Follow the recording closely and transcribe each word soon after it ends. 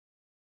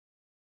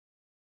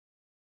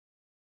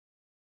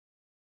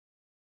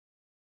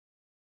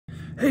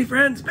Hey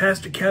friends,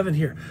 Pastor Kevin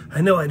here.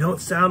 I know I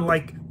don't sound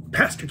like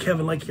Pastor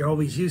Kevin like you're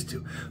always used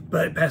to,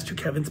 but Pastor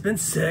Kevin's been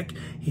sick.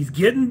 He's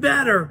getting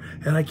better,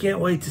 and I can't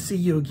wait to see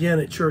you again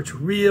at church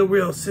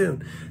real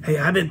soon. Hey,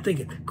 I've been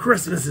thinking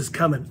Christmas is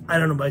coming. I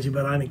don't know about you,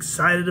 but I'm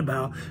excited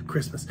about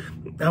Christmas.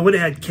 I would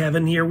have had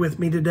Kevin here with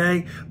me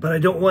today, but I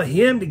don't want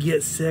him to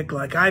get sick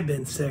like I've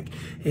been sick,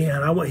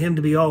 and I want him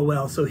to be all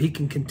well so he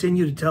can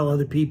continue to tell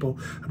other people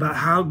about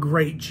how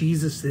great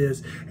Jesus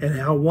is and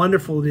how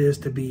wonderful it is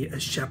to be a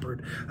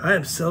shepherd. I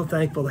am so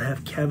thankful to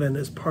have Kevin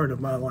as part of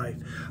my life.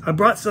 I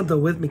brought something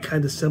with me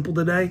kind of simple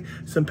today,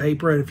 some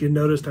paper, and if you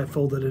noticed, I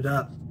folded it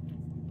up.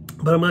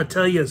 But I'm going to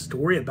tell you a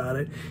story about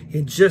it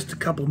in just a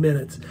couple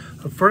minutes.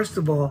 First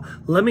of all,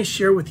 let me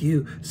share with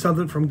you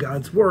something from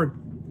God's Word.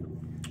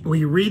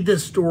 We read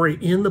this story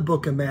in the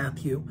book of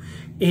Matthew,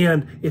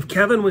 and if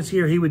Kevin was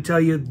here, he would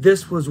tell you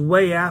this was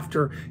way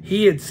after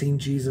he had seen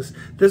Jesus.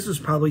 This was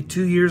probably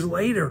 2 years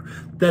later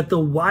that the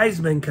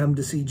wise men come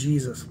to see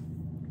Jesus.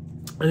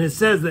 And it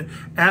says that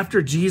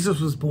after Jesus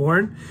was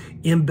born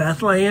in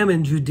Bethlehem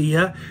in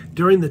Judea,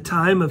 during the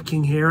time of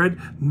King Herod,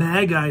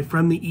 Magi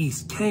from the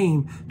east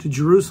came to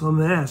Jerusalem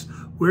and asked,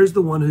 "Where's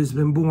the one who's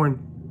been born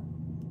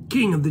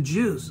King of the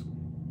Jews?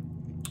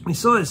 We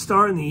saw his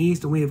star in the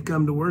east, and we have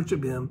come to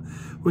worship him."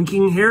 When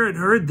King Herod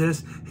heard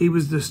this, he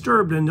was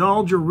disturbed, and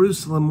all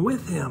Jerusalem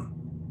with him.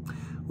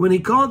 When he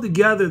called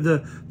together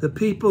the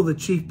people, the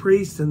chief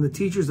priests, and the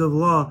teachers of the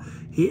law,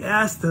 he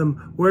asked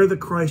them where the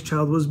Christ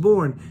child was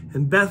born.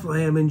 "In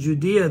Bethlehem in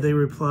Judea," they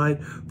replied,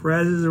 "for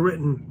as is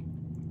written,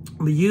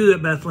 but you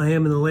at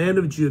Bethlehem in the land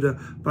of Judah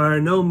are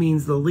no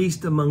means the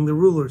least among the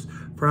rulers.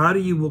 For out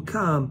of you will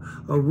come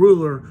a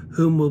ruler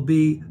whom will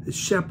be the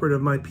shepherd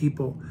of my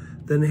people."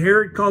 Then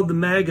Herod called the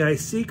Magi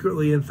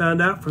secretly and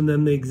found out from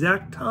them the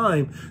exact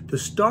time the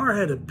star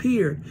had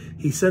appeared.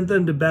 He sent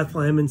them to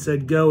Bethlehem and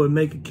said, "Go and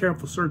make a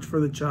careful search for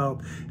the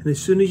child. And as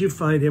soon as you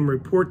find him,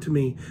 report to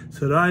me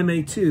so that I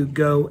may too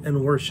go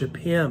and worship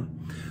him."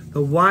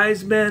 The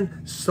wise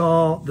men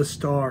saw the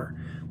star.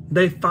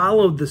 They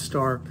followed the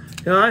star.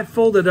 Now, I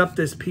folded up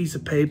this piece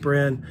of paper,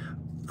 and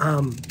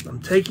I'm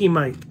taking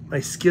my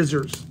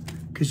scissors,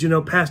 because, you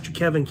know, Pastor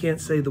Kevin can't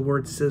say the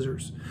word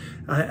scissors.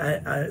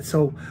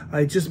 So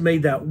I just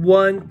made that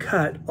one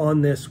cut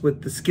on this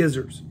with the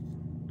scissors.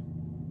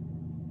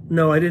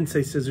 No, I didn't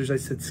say scissors. I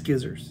said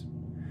skizzers.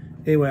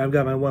 Anyway, I've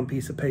got my one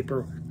piece of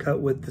paper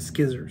cut with the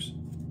scissors.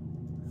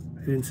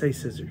 I didn't say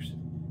scissors.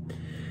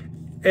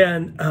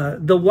 And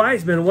the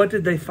wise men, what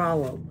did they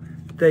follow?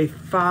 They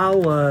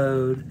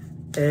followed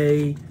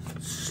a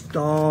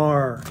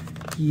star.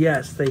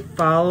 Yes, they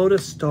followed a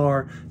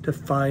star to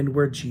find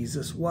where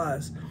Jesus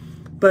was.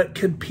 But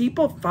can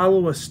people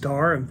follow a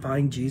star and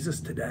find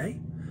Jesus today?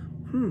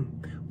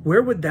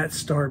 Where would that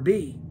star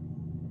be?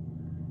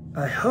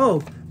 I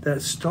hope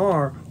that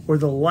star, or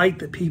the light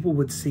that people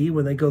would see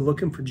when they go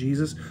looking for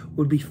Jesus,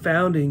 would be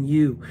found in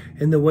you,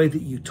 in the way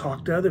that you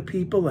talk to other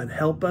people and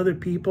help other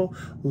people,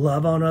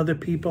 love on other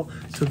people,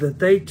 so that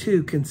they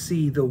too can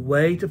see the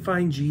way to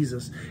find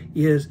Jesus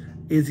is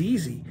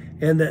easy,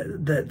 and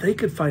that they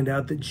could find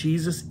out that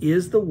Jesus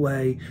is the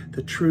way,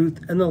 the truth,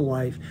 and the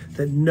life,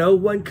 that no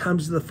one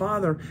comes to the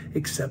Father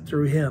except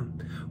through him.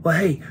 Well,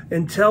 hey,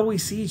 until we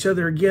see each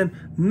other again,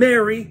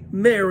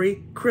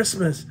 Merry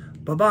Christmas.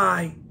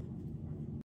 Bye-bye.